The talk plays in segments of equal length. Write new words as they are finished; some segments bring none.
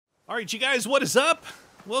Alright, you guys, what is up?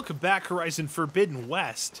 Welcome back, Horizon Forbidden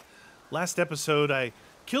West. Last episode, I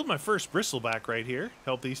killed my first bristleback right here.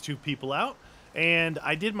 Helped these two people out. And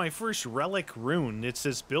I did my first relic rune. It's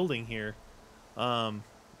this building here. I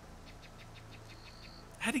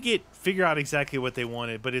had to figure out exactly what they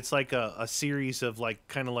wanted, but it's like a series of like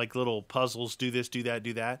kind of like little puzzles. Do this, do that,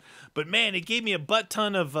 do that. But man, it gave me a butt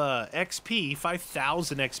ton of XP,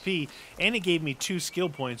 5,000 XP, and it gave me 2 skill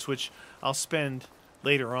points, which I'll spend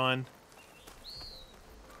later on.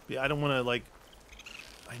 I don't want to like.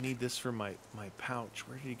 I need this for my pouch.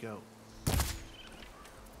 Where did he go?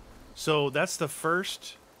 So that's the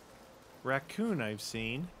first raccoon I've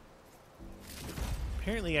seen.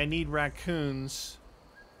 Apparently, I need raccoons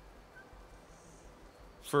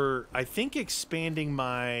for, I think, expanding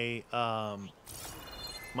my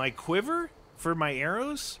my quiver for my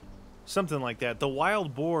arrows, something like that. The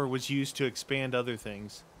wild boar was used to expand other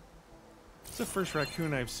things. It's the first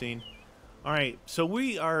raccoon I've seen. All right, so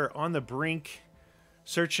we are on the brink,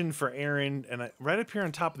 searching for Aaron, and right up here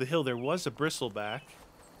on top of the hill, there was a bristleback.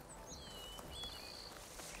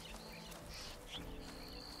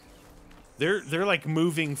 They're like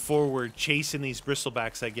moving forward, chasing these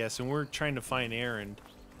bristlebacks, I guess, and we're trying to find Aaron,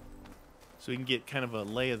 so we can get kind of a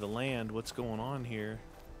lay of the land. What's going on here?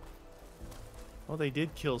 Well, they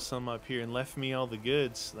did kill some up here and left me all the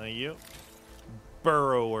goods. Thank you.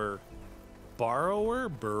 Burrower. Borrower?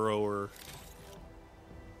 Burrower.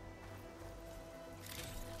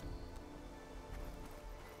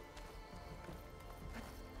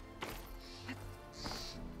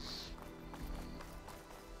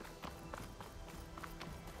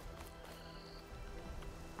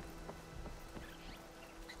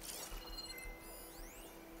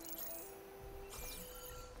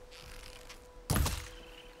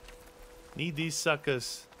 Need these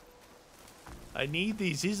suckers. I need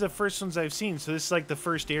these. These are the first ones I've seen. So this is like the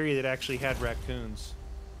first area that actually had raccoons.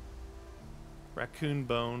 Raccoon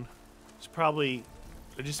bone. It's probably...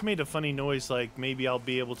 I just made a funny noise like maybe I'll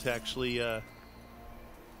be able to actually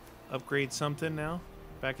upgrade something now.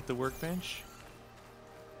 Back at the workbench.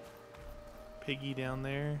 Piggy down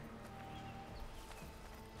there.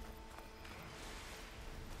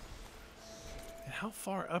 And how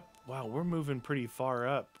far up? Wow, we're moving pretty far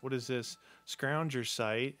up. What is this? Scrounger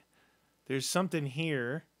site. There's something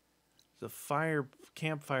here. There's a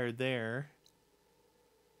campfire there.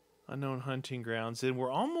 Unknown hunting grounds. And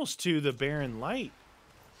we're almost to the barren light.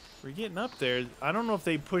 We're getting up there. I don't know if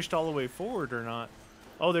they pushed all the way forward or not.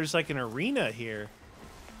 Oh, there's like an arena here.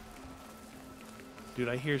 Dude,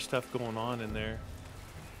 I hear stuff going on in there.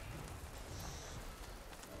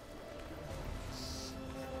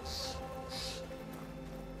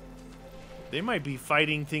 They might be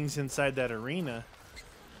fighting things inside that arena.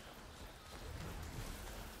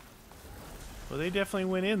 Well, they definitely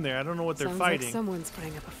went in there. I don't know what they're fighting. Like someone's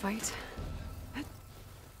putting up a fight.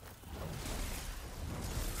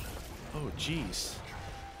 Oh, jeez.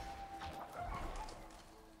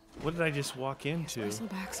 What did I just walk into?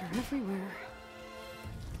 Bristlebacks are everywhere.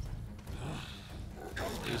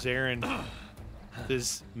 There's Aaron.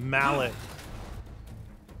 This mallet.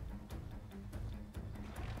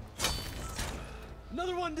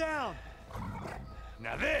 Another one down!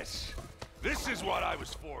 Now this is what I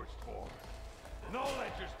was forged for. No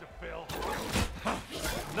ledgers to fill.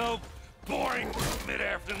 No boring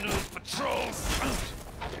mid-afternoon patrols.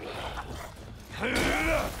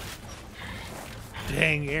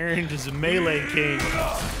 Dang, Aaron is a melee king.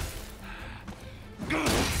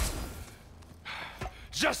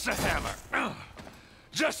 Just a hammer.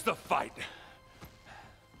 Just the fight.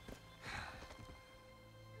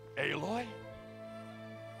 Aloy?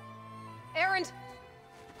 Aaron!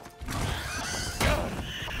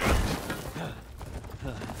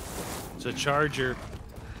 It's a charger.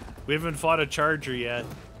 We haven't fought a charger yet.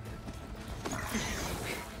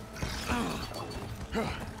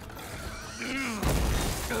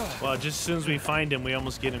 Well, just as soon as we find him, we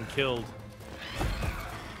almost get him killed.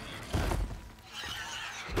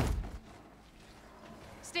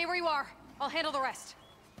 Stay where you are. I'll handle the rest.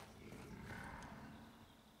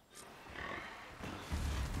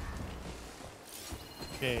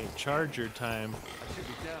 Okay, charger time.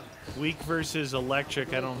 Weak versus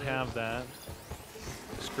electric, I don't have that.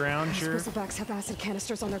 Scrounger. These bristlebacks have acid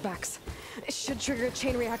canisters on their backs. It should trigger a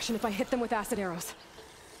chain reaction if I hit them with acid arrows.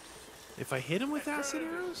 If I hit him with acid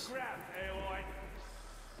arrows?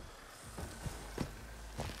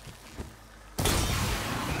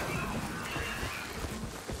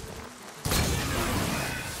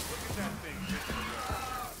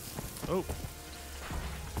 Oh.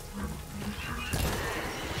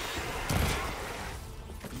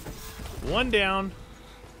 One down.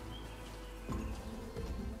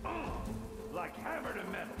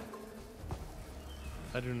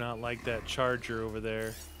 I do not like that charger over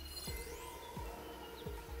there.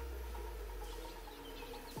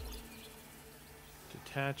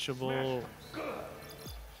 Detachable.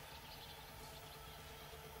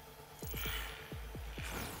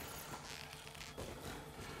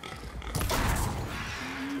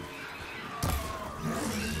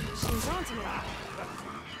 She's on to me.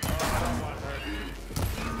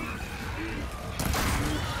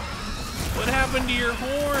 What happened to your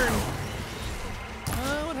horn?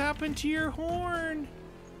 What happened to your horn?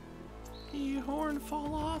 Did your horn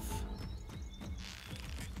fall off?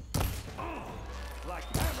 Like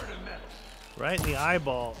hammer to metal. Right in the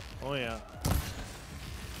eyeball. Oh yeah.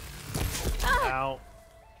 Ow.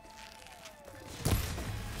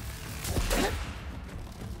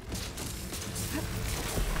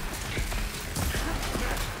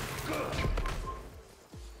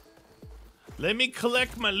 Let me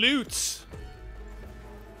collect my loots.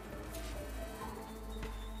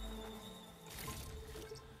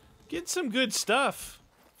 Get some good stuff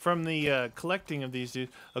from the collecting of these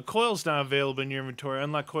dudes. A coil's not available in your inventory.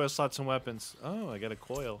 Unlock coil slots and weapons. Oh, I got a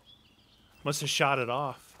coil. Must have shot it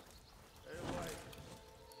off. Hey, boy.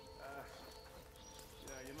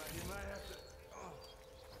 You might have to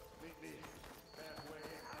meet me halfway.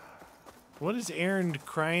 What is Aaron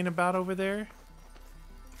crying about over there?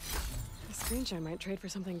 The screenshot might trade for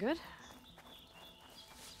something good.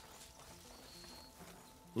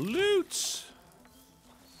 Loots.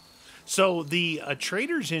 So the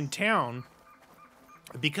traders in town,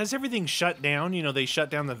 because everything's shut down, you know, they shut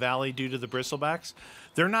down the valley due to the bristlebacks,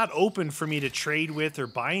 they're not open for me to trade with or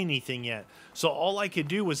buy anything yet. So all I could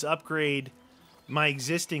do was upgrade my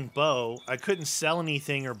existing bow. I couldn't sell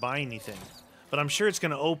anything or buy anything. But I'm sure it's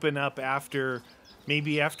going to open up after,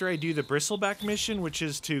 maybe after I do the bristleback mission, which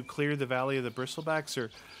is to clear the valley of the bristlebacks, or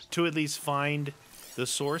to at least find the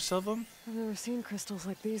source of them. I've never seen crystals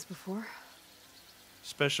like these before.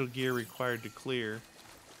 Special gear required to clear.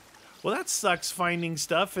 Well, that sucks, finding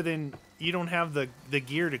stuff and then you don't have the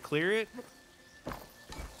gear to clear it.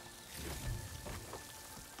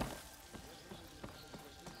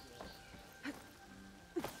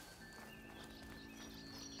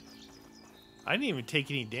 I didn't even take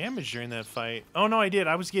any damage during that fight. Oh no, I did.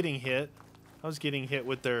 I was getting hit. I was getting hit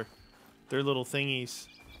with their little thingies.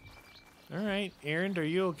 All right, Aaron, are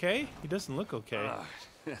you okay? He doesn't look okay.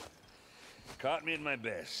 Caught me at my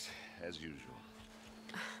best, as usual.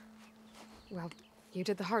 Well, you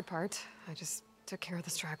did the hard part. I just took care of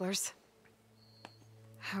the stragglers.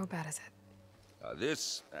 How bad is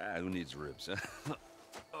it? Who needs ribs?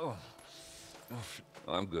 Oh,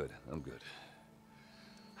 I'm good. I'm good.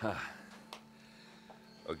 Huh.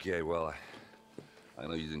 Okay, well, I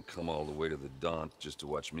know you didn't come all the way to the Daunt just to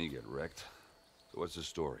watch me get wrecked. So what's the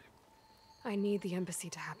story? I need the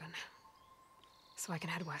embassy to happen, so I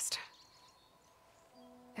can head west.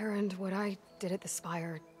 Aaron, what I did at the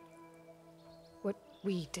Spire, what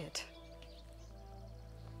we did,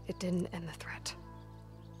 it didn't end the threat.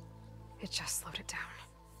 It just slowed it down.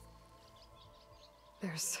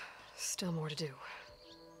 There's still more to do.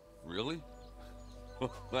 Really?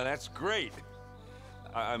 Well, that's great.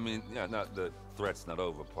 I mean, yeah, not the threat's not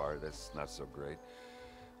over part. That's not so great.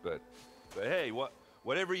 But hey,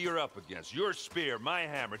 whatever you're up against, your spear, my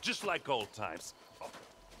hammer, just like old times. Oh.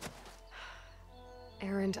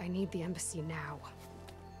 Aaron, I need the embassy now.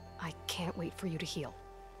 I can't wait for you to heal.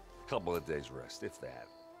 Couple of days rest, if that.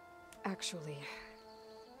 Actually,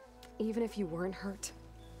 even if you weren't hurt,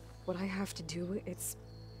 what I have to do, it's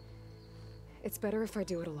better if I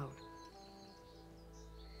do it alone.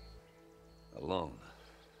 Alone?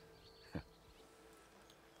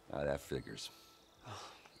 That figures.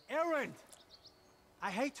 Aaron! I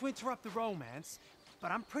hate to interrupt the romance,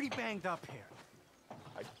 but I'm pretty banged up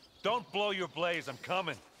here. Don't blow your blaze, I'm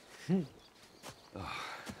coming.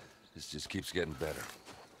 This just keeps getting better.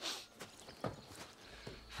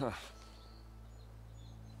 Huh.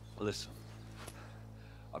 Listen,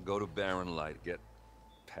 I'll go to Barren Light, get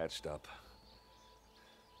patched up.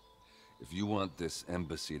 If you want this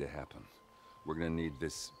embassy to happen, we're gonna need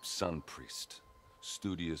this sun priest,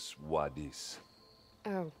 Studious Wadis.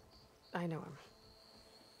 Oh, I know him.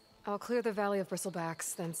 I'll clear the Valley of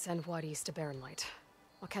Bristlebacks, then send Wadis to Barren Light.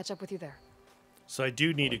 I'll catch up with you there. So I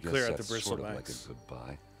do need Well, to clear out the that's sort of like a bristlebacks.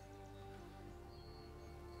 goodbye.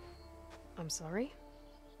 I'm sorry?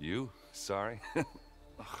 You? Sorry? Ugh.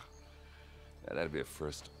 Yeah, that'd be a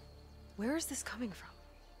first. Where is this coming from?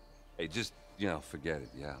 Hey, just, forget it,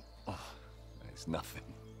 yeah. Ugh. It's nothing.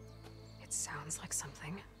 It sounds like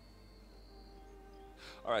something.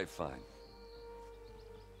 All right, fine.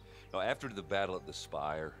 Now, after the battle at the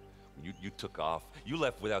Spire, when you took off, you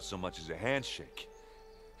left without so much as a handshake.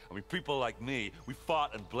 I mean, people like me, we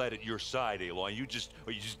fought and bled at your side, Aloy, and you just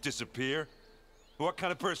disappear? What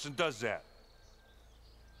kind of person does that?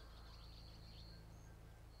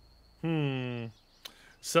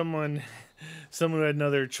 Someone who had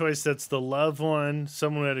another choice that's the loved one.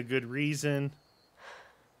 Someone who had a good reason.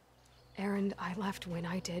 Aaron, I left when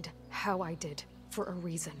I did, how I did, for a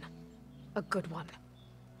reason. A good one.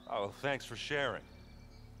 Oh, well, thanks for sharing.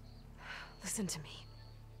 Listen to me.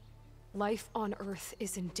 Life on Earth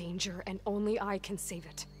is in danger, and only I can save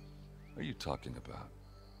it. What are you talking about?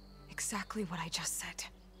 Exactly what I just said.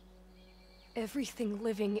 Everything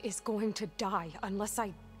living is going to die unless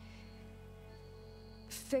I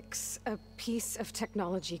fix a piece of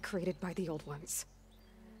technology created by the old ones.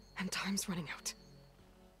 And time's running out.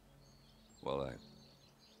 Well,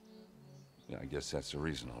 I guess that's the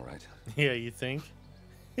reason, all right. Yeah, you think?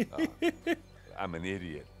 I'm an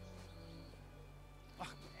idiot.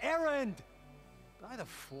 Aaron! By the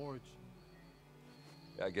forge.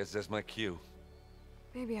 I guess that's my cue.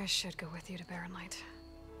 Maybe I should go with you to Barren Light.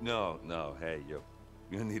 No, hey,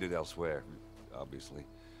 you're needed elsewhere, obviously.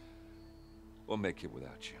 We'll make it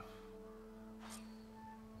without you.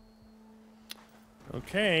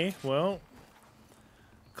 Okay, well,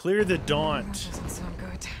 clear the That daunt. doesn't sound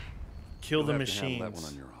good. Kill the You'll have to handle machines. that one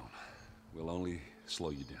on your own. We'll only slow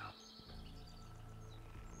you down.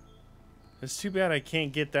 It's too bad I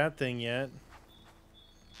can't get that thing yet.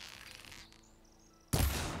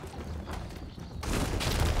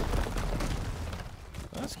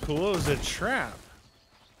 That's cool. It was a trap.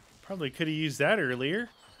 Probably could have used that earlier.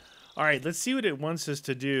 All right, let's see what it wants us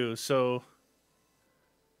to do. So,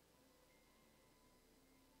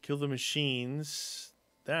 kill the machines.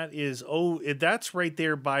 That is, that's right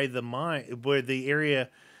there by the mine, where the area,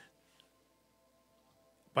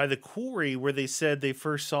 by the quarry where they said they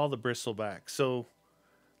first saw the bristleback. So,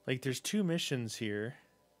 like, there's 2 missions here.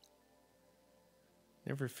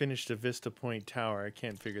 Never finished a Vista Point Tower. I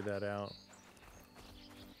can't figure that out.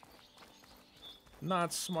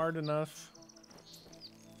 Not smart enough.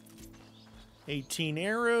 18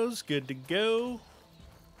 arrows, good to go.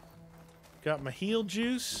 Got my heal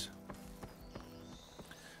juice.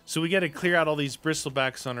 So we got to clear out all these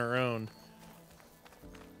bristlebacks on our own.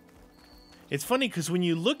 It's funny because when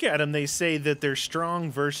you look at them, they say that they're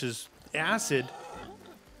strong versus acid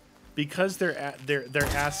because they're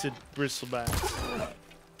acid bristlebacks.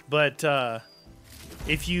 But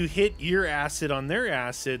if you hit your acid on their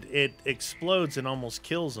acid, it explodes and almost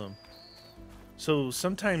kills them. So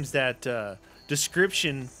sometimes that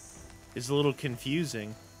description is a little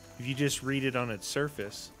confusing if you just read it on its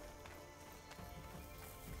surface.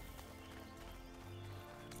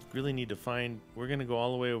 Really need to find... We're going to go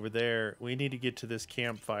all the way over there. We need to get to this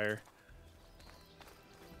campfire.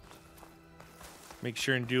 Make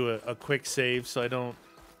sure and do a quick save so I don't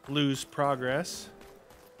lose progress.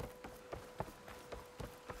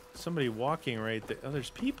 Somebody walking right there. Oh, there's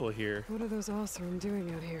people here. What are those Osram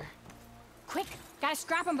doing out here? Quick! Gotta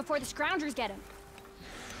scrap him before the scroungers get him.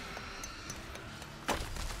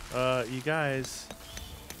 You guys.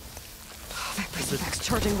 Oh, that bristleback's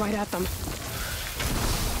charging right at them.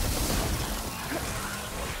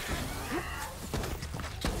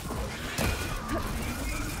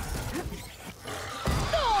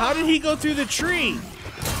 How did he go through the tree?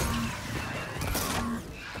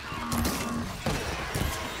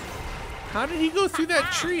 How did he go through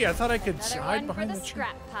that tree? I thought I could Another hide one behind for the the tree.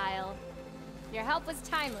 scrap pile. Your help was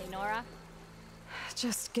timely, Nora.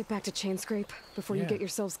 Just get back to Chainscape before you Yeah. get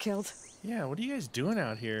yourselves killed. Yeah, what are you guys doing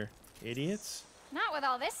out here? Idiots? Not with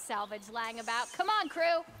all this salvage lying about. Come on,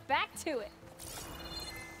 crew. Back to it.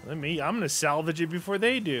 I'm gonna salvage it before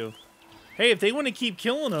they do. Hey, if they want to keep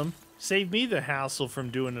killing them, save me the hassle from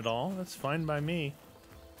doing it all. That's fine by me.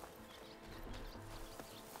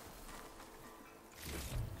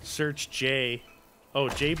 Search J. Oh,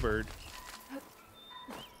 Jaybird.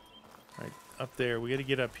 Right, up there. We gotta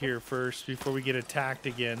get up here first before we get attacked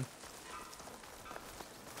again.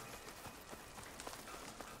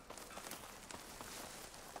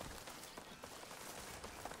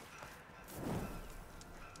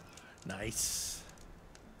 Nice.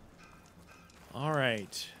 All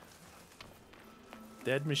right.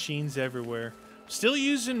 Dead machines everywhere. Still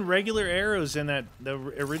using regular arrows in the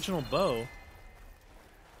original bow.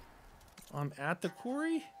 I'm at the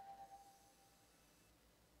quarry?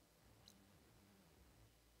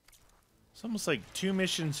 It's almost like 2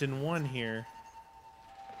 missions in one here.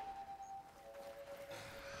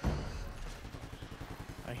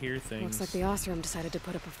 I hear things. Looks like the Osram decided to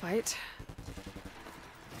put up a fight.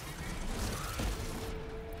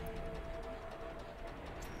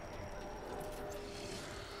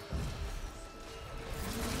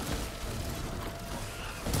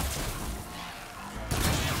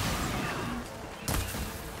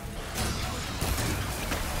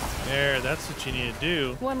 There, that's what you need to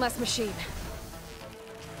do. One less machine.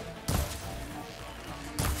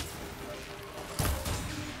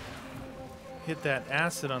 Hit that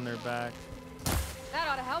acid on their back. That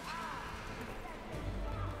ought to help.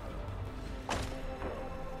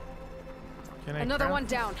 Can I Another craft one it?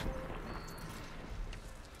 down.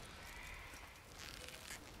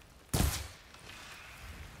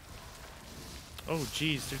 Oh,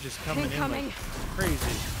 geez, they're just coming Incoming. in like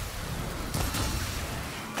crazy.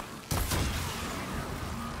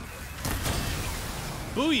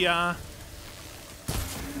 Booyah!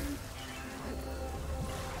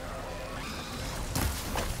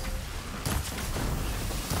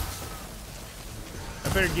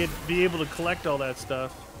 I better be able to collect all that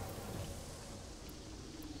stuff.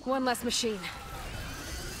 One less machine.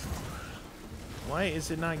 Why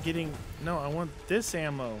is it not getting... No, I want this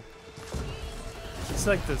ammo. It's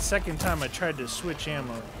like the second time I tried to switch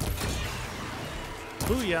ammo.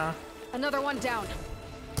 Booyah. Another one down.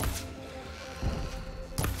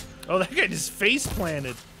 Oh, that guy just face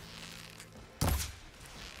planted. Is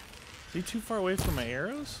he too far away from my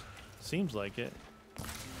arrows? Seems like it.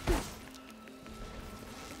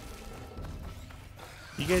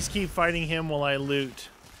 You guys keep fighting him while I loot.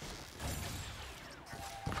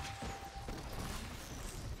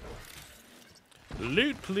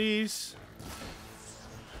 Loot, please.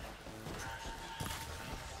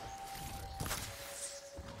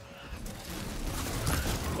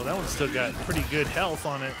 Well, that one's still got pretty good health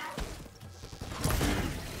on it.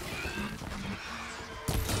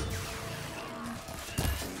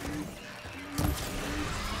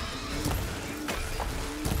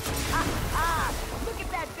 Look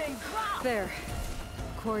at that thing drop! There.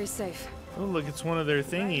 Quarry's safe. Oh, look, it's one of their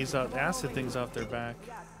thingies, acid things off their back.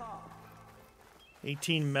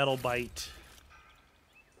 18 metal bite.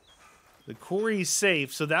 The quarry's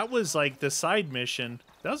safe. So that was like the side mission.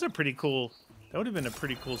 That was a pretty cool... That would have been a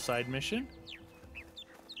pretty cool side mission.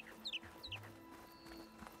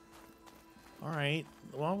 Alright,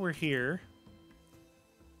 while we're here...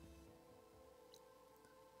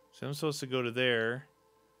 So I'm supposed to go to there.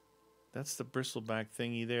 That's the bristleback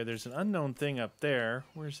thingy there. There's an unknown thing up there.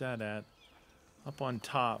 Where's that at? Up on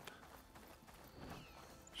top.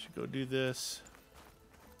 Should go do this.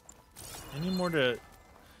 Any more to...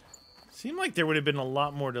 Seemed like there would have been a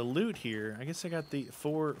lot more to loot here. I guess I got the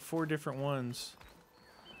four different ones.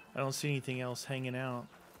 I don't see anything else hanging out.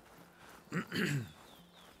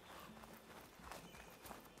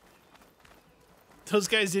 Those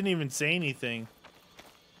guys didn't even say anything.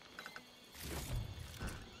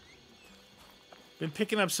 Been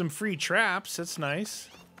picking up some free traps. That's nice.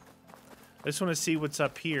 I just want to see what's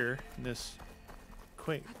up here. In this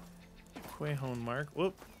Quahone mark.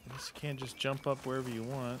 Whoop. I guess you can't just jump up wherever you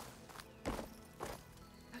want.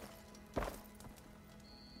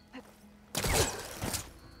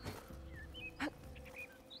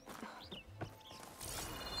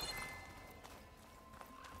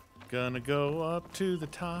 Gonna go up to the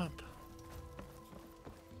top.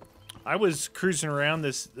 I was cruising around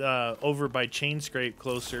this over by Chainscape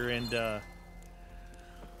closer, and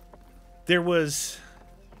there was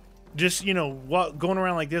just, you know, going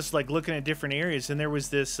around like this, like looking at different areas, and there was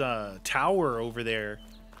this tower over there,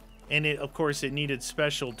 and it, of course, it needed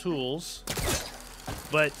special tools,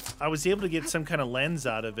 but I was able to get some kind of lens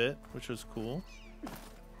out of it, which was cool.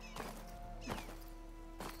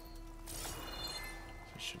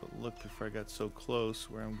 I should have looked before I got so close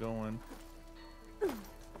where I'm going.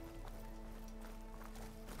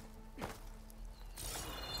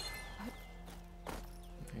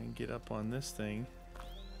 Get up on this thing.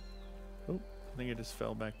 Oh, I think it just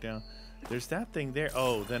fell back down. There's that thing there.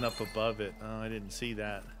 Oh, then up above it. Oh, I didn't see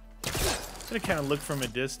that. I'm gonna kind of look from a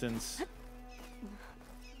distance.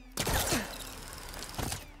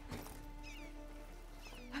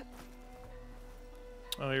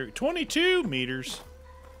 Oh, here, 22 meters.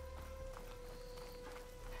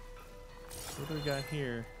 What do we got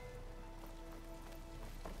here?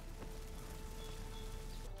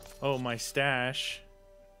 Oh, my stash.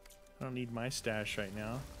 I don't need my stash right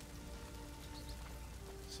now.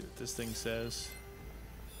 Let's see what this thing says.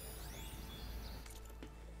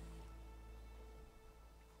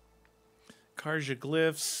 Karja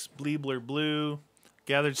glyphs, Bleebler blue.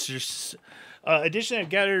 Gathered. Additionally, I've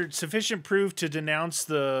gathered sufficient proof to denounce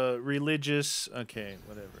the religious. Okay,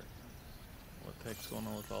 whatever. What the heck's going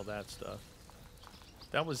on with all that stuff?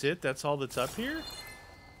 That was it? That's all that's up here?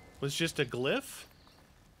 Was just a glyph?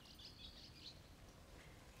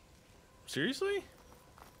 Seriously?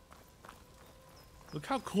 Look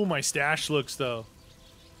how cool my stash looks, though.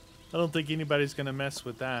 I don't think anybody's gonna mess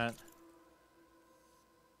with that.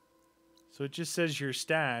 So it just says your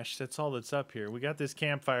stash. That's all that's up here. We got this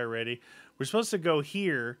campfire ready. We're supposed to go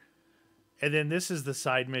here. And then this is the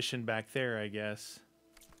side mission back there, I guess.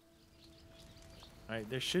 Alright,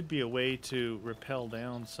 there should be a way to rappel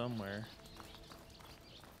down somewhere.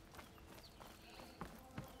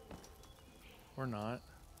 Or not.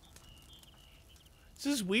 This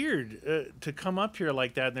is weird to come up here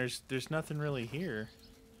like that and there's nothing really here.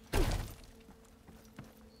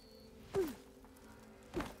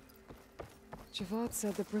 Javad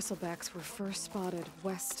said the bristlebacks were first spotted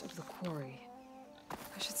west of the quarry.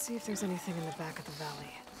 I should see if there's anything in the back of the valley.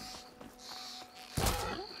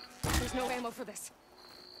 There's no ammo for this.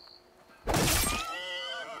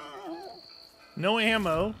 No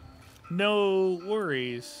ammo. No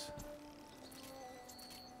worries.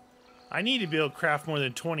 I need to be able to craft more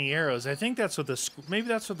than 20 arrows. I think that's what maybe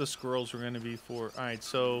that's what the squirrels were going to be for. All right,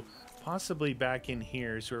 so possibly back in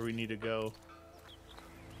here is where we need to go.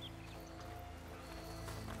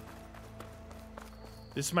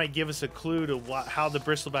 This might give us a clue to how the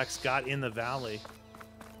bristlebacks got in the valley.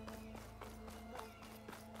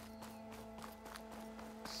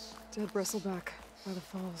 Dead bristleback by the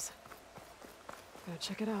falls. Gotta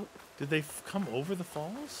check it out. Did they come over the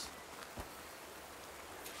falls?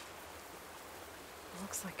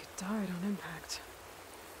 Looks like it died on impact.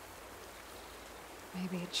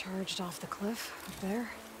 Maybe it charged off the cliff up there.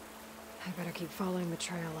 I better keep following the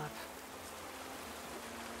trail up.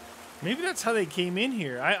 Maybe that's how they came in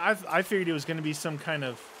here. I figured it was going to be some kind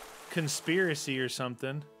of conspiracy or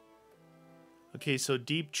something. Okay, so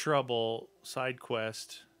Deep Trouble, side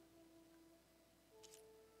quest.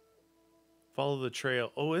 Follow the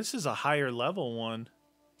trail. Oh, this is a higher level one.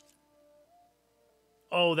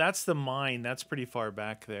 Oh, that's the mine. That's pretty far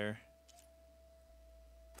back there.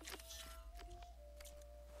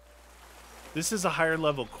 This is a higher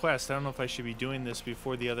level quest. I don't know if I should be doing this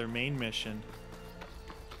before the other main mission.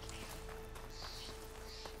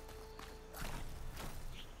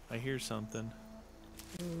 I hear something.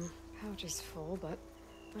 Pouch is full, but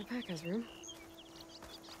my pack has room.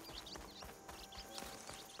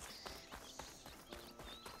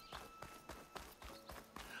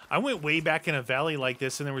 I went way back in a valley like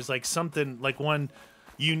this, and there was like something, like one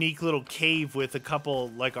unique little cave with a couple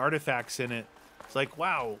like artifacts in it. It's like,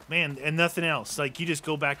 wow, man, and nothing else. Like you just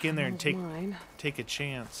go back in there and take a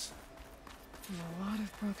chance. And a lot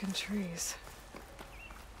of broken trees.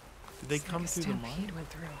 Did they come through the mine? Stampede went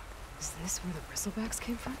through. Is this where the bristlebacks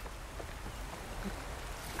came from?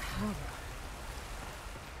 But how?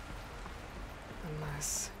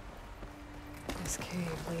 Unless this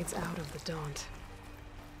cave leads out of the Daunt.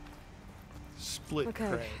 Split Okay.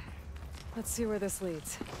 crag. Let's see where this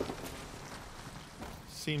leads.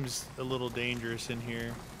 Seems a little dangerous in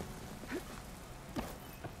here.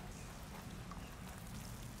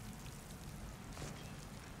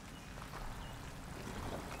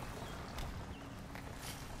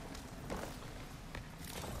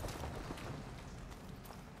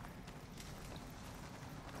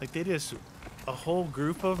 Like they just, a whole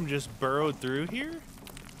group of them just burrowed through here?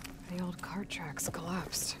 The old cart tracks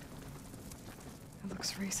collapsed. It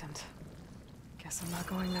looks recent. Guess I'm not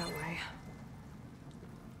going that way.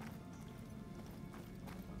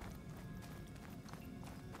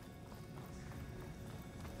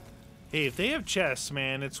 Hey, if they have chests,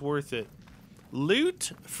 man, it's worth it.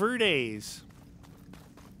 Loot for days.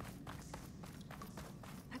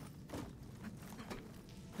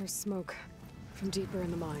 There's smoke from deeper in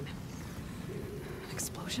the mine. An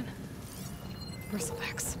explosion?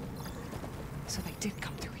 Bristlebacks. So they did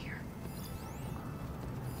come through here.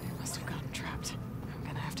 They must have gotten trapped. I'm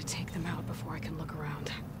gonna have to take them out before I can look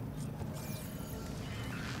around.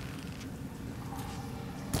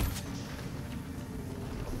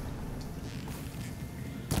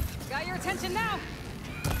 Got your attention now!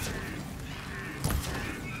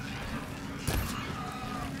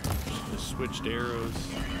 Just switched arrows.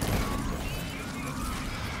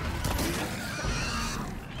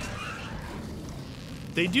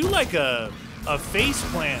 They do like a face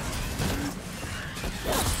plant.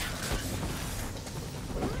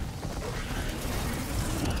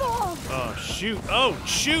 Oh shoot. Oh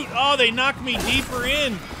shoot. Oh, they knocked me deeper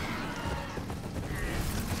in.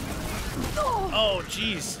 Oh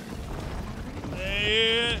jeez.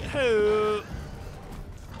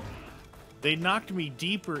 They knocked me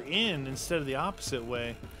deeper in instead of the opposite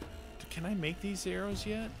way. Can I make these arrows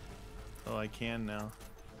yet? Oh, I can now.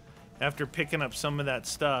 After picking up some of that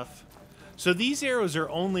stuff. So these arrows are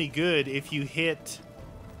only good if you hit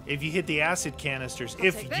the acid canisters.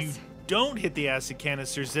 If you don't hit the acid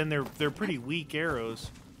canisters, then they're pretty weak arrows.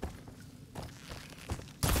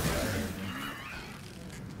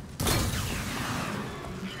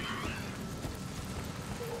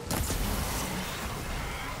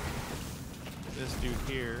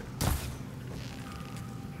 here.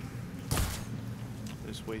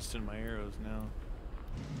 Just wasting my arrows now.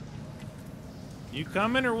 You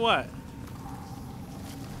coming or what?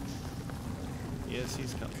 Yes,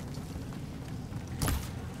 he's coming.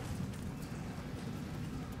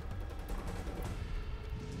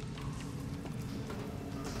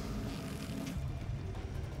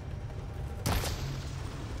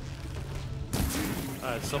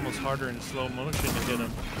 It's almost harder in slow motion to hit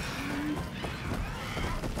him.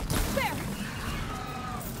 There.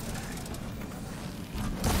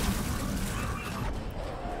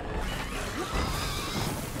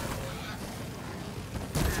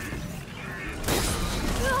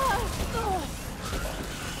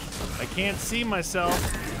 I can't see myself.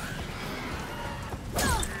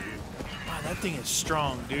 Wow, that thing is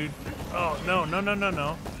strong, dude. Oh, no, no, no, no,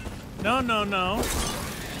 no. No, no, no.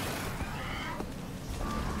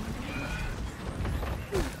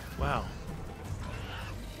 Wow.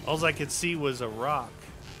 All I could see was a rock.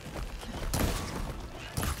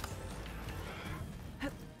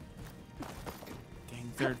 Dang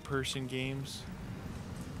third-person games.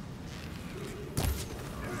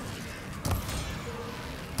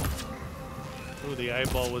 Ooh, the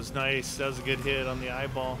eyeball was nice. That was a good hit on the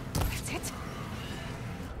eyeball. That's it.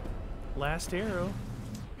 Last arrow.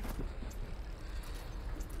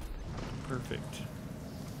 Perfect.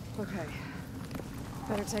 Okay.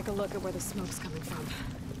 Better take a look at where the smoke's coming from.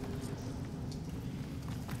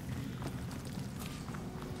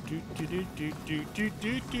 Do do do do do do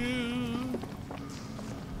do do.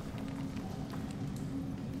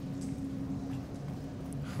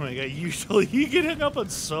 Oh my god, usually you get hung up on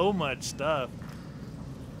so much stuff.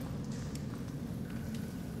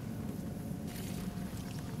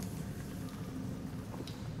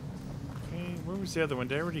 Okay, where was the other one?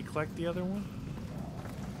 Did I already collect the other one?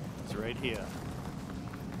 It's right here.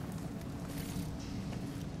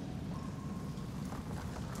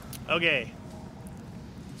 Okay.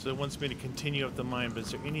 So it wants me to continue up the mine, but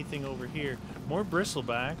is there anything over here? More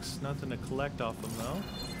bristlebacks. Nothing to collect off them, though.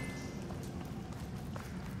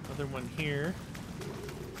 Another one here.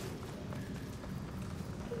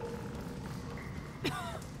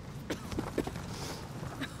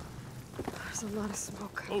 There's a lot of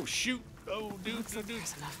smoke. Oh, shoot. Oh, dude, Looks like dude.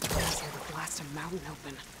 there's enough gas here to blast a mountain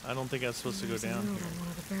open. I don't think I was supposed to go There's a down note here. on one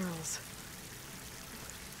of the barrels.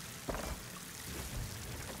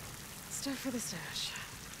 Start for the stash.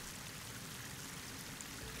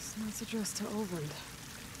 This note's addressed to Oland.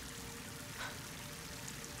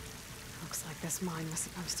 Looks like this mine was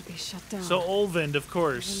supposed to be shut down. So Olvind, of They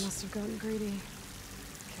course. must have gotten greedy.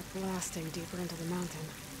 Kept blasting deeper into the mountain.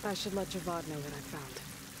 I should let Javad know what I found.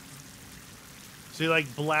 So he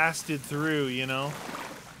like blasted through, you know?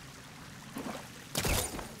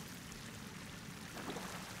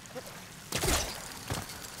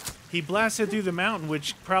 He blasted through the mountain,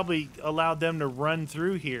 which probably allowed them to run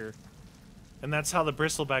through here. And that's how the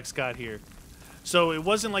bristlebacks got here. So it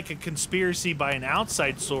wasn't like a conspiracy by an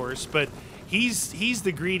outside source, but he's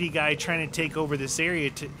the greedy guy trying to take over this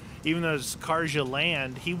area. To, even though it's Karja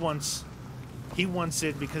land, he wants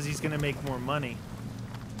it because he's going to make more money.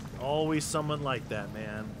 Always someone like that,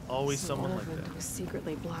 man. Always So someone like Oland that. was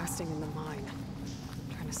secretly blasting in the mine,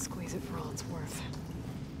 trying to squeeze it for all it's worth.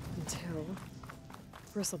 Until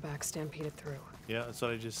bristleback stampeded through. Yeah, that's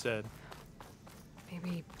what I just said.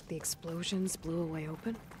 Maybe the explosions blew a way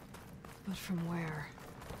open? But from where?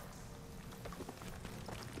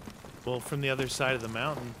 Well, from the other side of the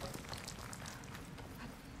mountain.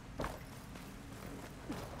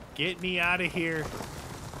 Get me out of here.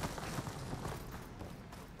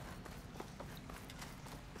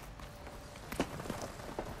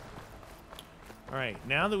 Alright,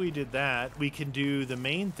 now that we did that, we can do the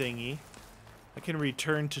main thingy. I can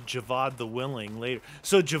return to Javad the Willing later.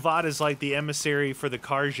 So Javad is like the emissary for the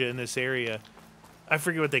Karja in this area. I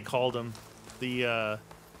forget what they called him. The,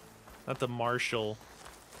 not the marshal.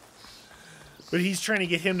 But he's trying to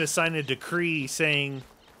get him to sign a decree saying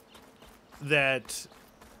that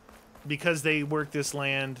because they work this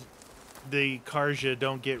land, the Karja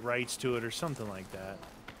don't get rights to it or something like that.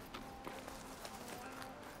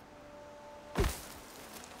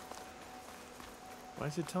 Why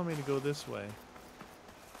is it telling me to go this way?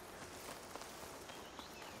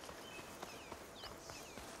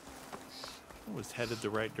 I was headed the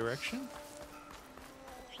right direction.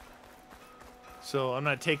 So I'm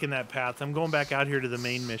not taking that path. I'm going back out here to the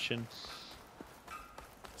main mission.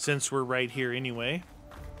 Since we're right here anyway.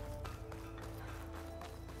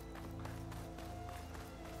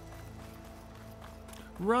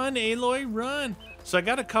 Run, Aloy, run! So I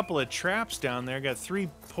got a couple of traps down there. I got 3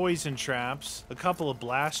 poison traps, a couple of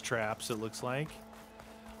blast traps, it looks like.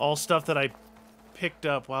 all stuff that I picked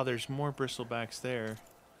up. Wow, there's more bristlebacks there.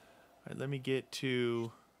 All right, let me get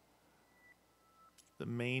to the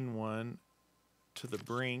main one, to the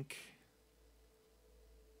brink.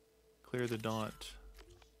 Clear the daunt.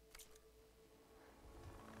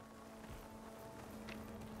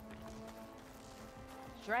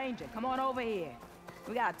 Stranger, come on over here.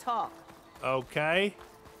 We gotta talk. Okay.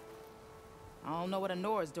 I don't know what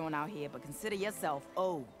Honora's doing out here, but consider yourself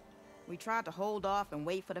owed. We tried to hold off and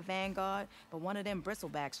wait for the Vanguard, but one of them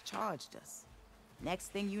bristlebacks charged us. Next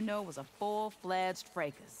thing you know was a full-fledged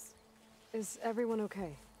fracas. Is everyone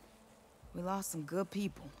okay? We lost some good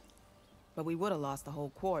people, but we would have lost the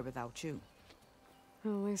whole quarry without you.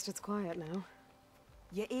 Well, at least it's quiet now.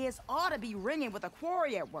 Your ears ought to be ringing with a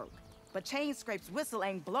quarry at work, but Chainscape's whistle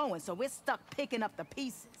ain't blowing, so we're stuck picking up the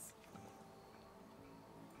pieces.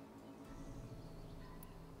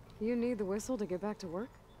 You need the whistle to get back to work?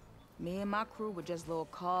 Me and my crew were just little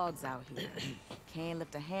cogs out here. Can't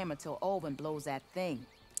lift a hammer till Olvin blows that thing.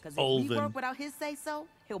 Cause if we work without his say-so,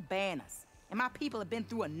 he'll ban us. And my people have been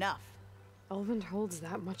through enough. Olvin holds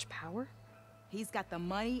that much power? He's got the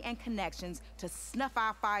money and connections to snuff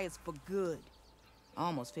our fires for good.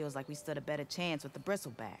 Almost feels like we stood a better chance with the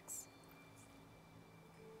bristlebacks.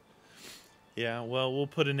 Yeah, well, we'll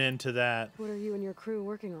put an end to that. What are you and your crew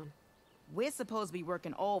working on? We're supposed to be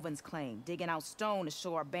working Olvin's claim, digging out stone to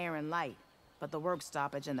show our barren light. But the work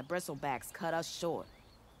stoppage and the bristlebacks cut us short.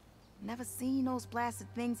 Never seen those blasted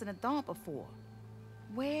things in a dump before.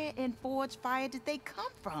 Where in Forge Fire did they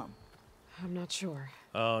come from? I'm not sure.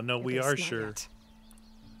 Oh, no, At we least are not sure. yet.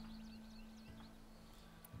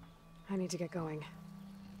 I need to get going.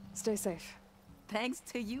 Stay safe. Thanks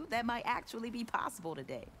to you, that might actually be possible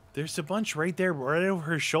today. There's a bunch right there, right over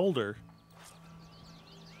her shoulder.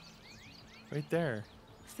 Right there.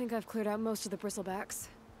 I think I've cleared out most of the bristlebacks.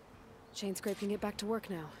 Chainscape can get back to work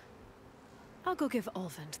now. I'll go give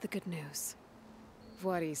Olvin the good news.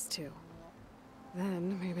 Voorhees, too.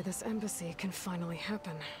 Then maybe this embassy can finally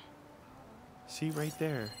happen. See, right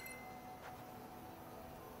there.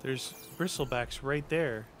 There's bristlebacks right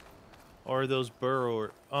there. Or those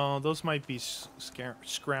burrower. Oh, those might be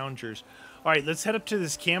scroungers. All right, let's head up to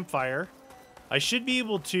this campfire. I should be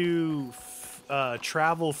able to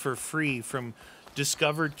travel for free from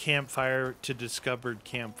discovered campfire to discovered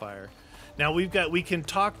campfire. Now we can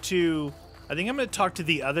talk to, I think I'm going to talk to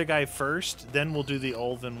the other guy first, then we'll do the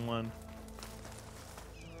Olvin one.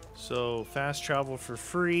 So fast travel for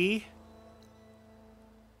free.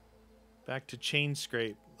 Back to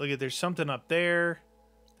Chainscape. Look at, there's something up there.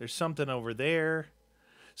 There's something over there.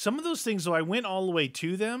 Some of those things, though, I went all the way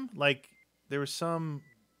to them. Like, there was some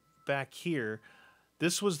back here.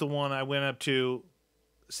 This was the one I went up to.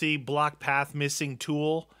 See, block path missing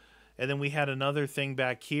tool. And then we had another thing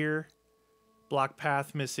back here. Block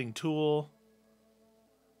path missing tool.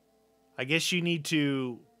 I guess you need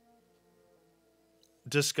to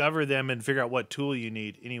discover them and figure out what tool you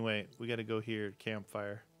need. Anyway, we got to go here.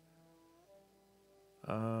 Campfire.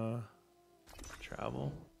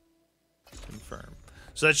 Travel. Confirm.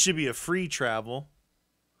 So that should be a free travel.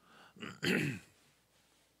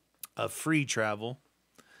 A free travel.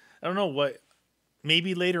 I don't know what.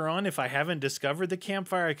 Maybe later on, if I haven't discovered the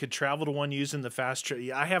campfire, I could travel to one using the fast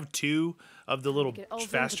travel. I have 2 of the little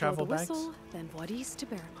fast travel bags. Then Voorhees to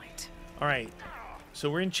Barren Light. All right. So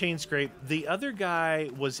we're in Chainscape. The other guy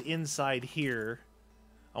was inside here.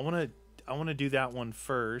 I want to do that one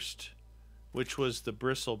first, which was the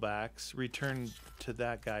bristlebacks. Return to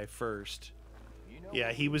that guy first.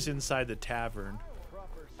 Yeah, he was inside the tavern.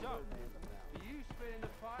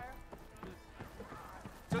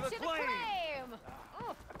 To the To the flame! flame!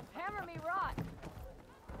 Oh, hammer me rot.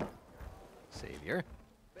 Savior,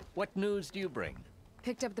 what news do you bring?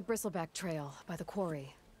 Picked up the bristleback trail by the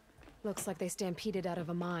quarry. Looks like they stampeded out of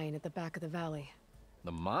a mine at the back of the valley.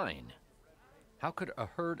 The mine? How could a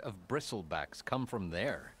herd of bristlebacks come from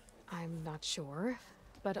there? I'm not sure,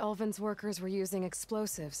 but Olvin's workers were using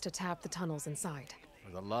explosives to tap the tunnels inside.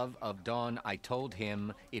 For the love of Dawn, I told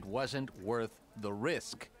him it wasn't worth the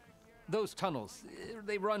risk. Those tunnels,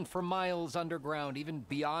 they run for miles underground, even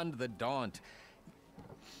beyond the Daunt.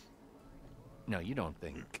 No, you don't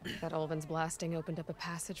think... That Olvin's blasting opened up a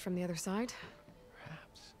passage from the other side?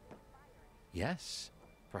 Perhaps. Yes,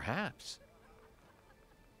 perhaps.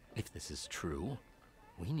 If this is true,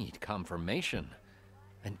 we need confirmation.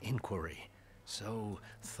 An inquiry. So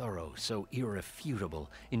thorough, so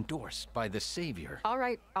irrefutable, endorsed by the Savior. All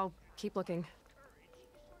right, I'll keep looking.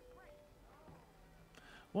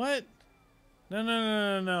 What?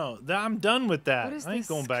 No. I'm done with that. What is I ain't this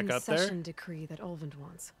going back up there. concession decree that Olvin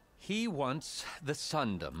wants? He wants the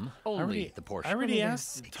Sundom, only the portion. I already Only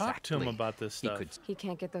asked, talked to him Exactly. about this stuff. He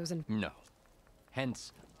can't get those in. No.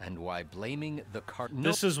 Hence, and why blaming the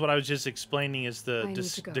This is what I was just explaining is I need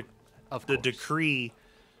to go. Of the course. decree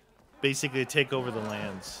basically to take over the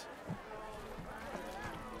lands.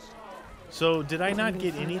 So did I not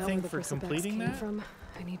get anything for completing that? From,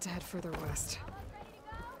 I need to head further west.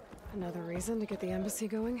 Another reason to get the embassy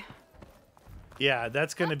going? Yeah,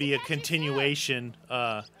 that's going to be a continuation.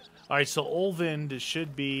 All right, so Olvind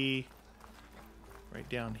should be right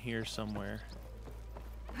down here somewhere.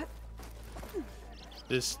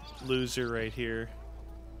 This loser right here.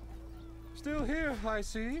 Still here, I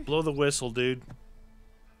see. Blow the whistle, dude.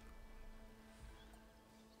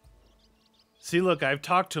 See, look, I've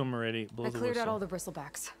talked to him already. Blow I the cleared whistle. out all the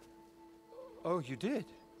bristlebacks. Oh, you did?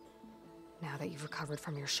 Now that you've recovered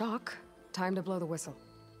from your shock, time to blow the whistle.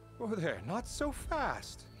 Oh, there, not so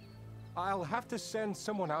fast. I'll have to send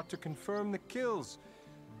someone out to confirm the kills.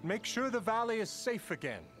 Make sure the valley is safe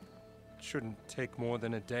again. It shouldn't take more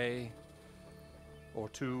than a day. Or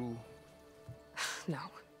two. No.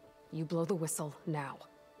 You blow the whistle now.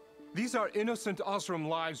 These are innocent Osram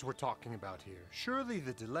lives we're talking about here. Surely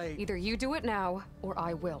the delay... Either you do it now, or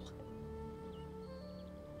I will.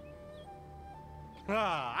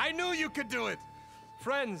 Ah, I knew you could do it!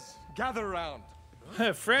 Friends, gather around.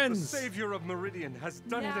 The Friends. savior of Meridian has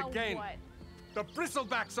done Now it again. what? The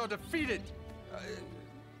bristlebacks are defeated.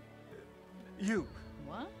 You,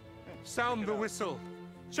 What? sound the whistle.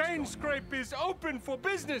 Chainscape is open for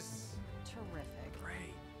business. Terrific.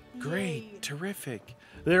 Great, terrific.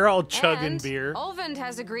 They're all chugging And beer. Olvind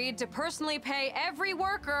has agreed to personally pay every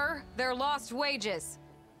worker their lost wages.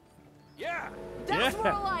 Yeah! That's Yeah.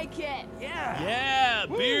 more like it. Yeah! Yeah,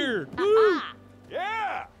 beer. Woo.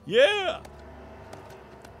 Yeah! Yeah.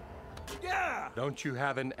 Yeah! Don't you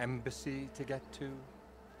have an embassy to get to?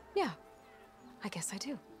 Yeah, I guess I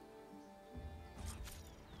do.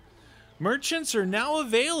 Merchants are now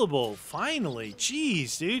available. Finally.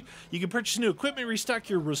 Jeez, dude. You can purchase new equipment, restock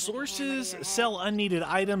your resources, sell unneeded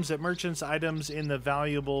items at merchants. Items in the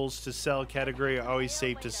valuables to sell category are always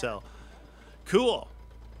safe to sell. Cool.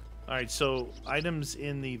 All right, so items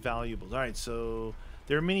in the valuables. All right, so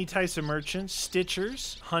there are many types of merchants: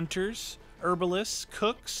 stitchers, hunters, herbalists,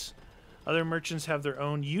 cooks. Other merchants have their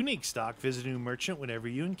own unique stock. Visit a new merchant whenever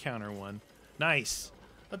you encounter one. Nice.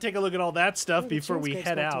 I'll take a look at all that stuff The before we Chainscape's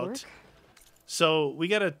head back to out. work. So we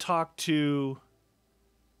got to talk to.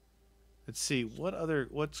 Let's see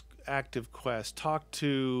what's active quest. Talk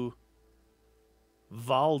to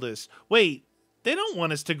Valdis. Wait, they don't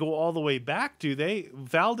want us to go all the way back, do they?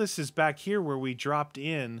 Valdis is back here where we dropped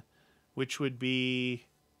in, which would be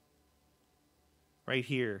right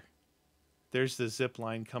here. There's the zip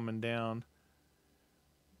line coming down.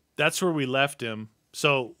 That's where we left him.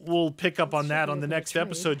 So we'll pick up on that on the next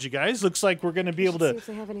episode, you guys. Looks like we're going to be able See to. if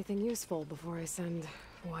they have anything useful before I send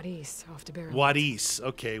Wadis off to Barren. Wadis.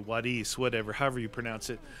 Okay, Wadis, whatever, however you pronounce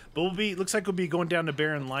it. But looks like we'll be going down to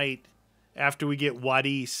Barren Light after we get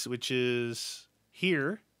Wadis, which is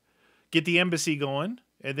here. Get the embassy going,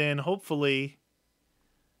 and then hopefully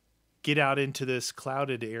get out into this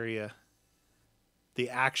clouded area. The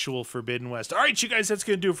actual Forbidden West. All right, you guys, that's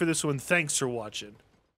going to do it for this one. Thanks for watching.